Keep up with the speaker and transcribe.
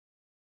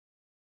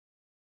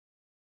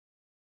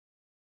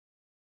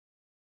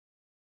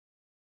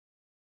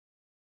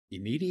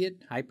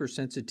Immediate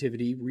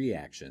hypersensitivity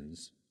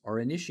reactions are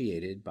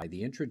initiated by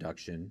the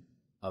introduction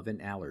of an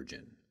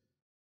allergen.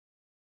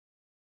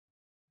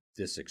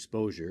 This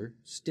exposure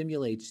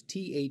stimulates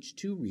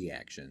Th2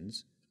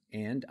 reactions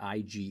and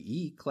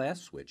IgE class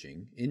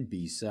switching in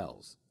B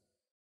cells.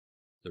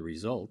 The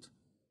result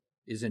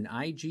is an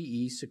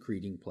IgE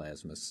secreting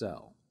plasma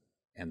cell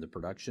and the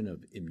production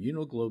of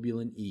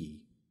immunoglobulin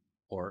E,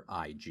 or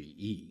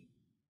IgE.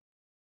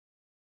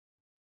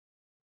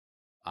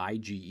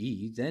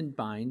 IgE then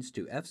binds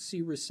to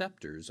Fc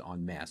receptors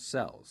on mast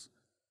cells.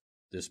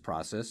 This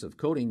process of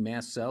coating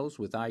mast cells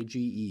with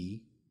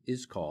IgE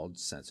is called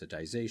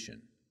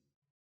sensitization.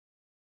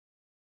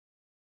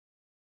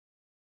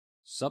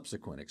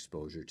 Subsequent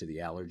exposure to the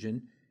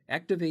allergen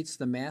activates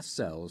the mast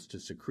cells to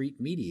secrete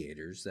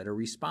mediators that are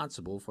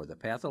responsible for the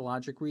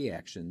pathologic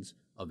reactions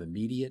of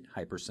immediate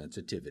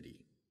hypersensitivity.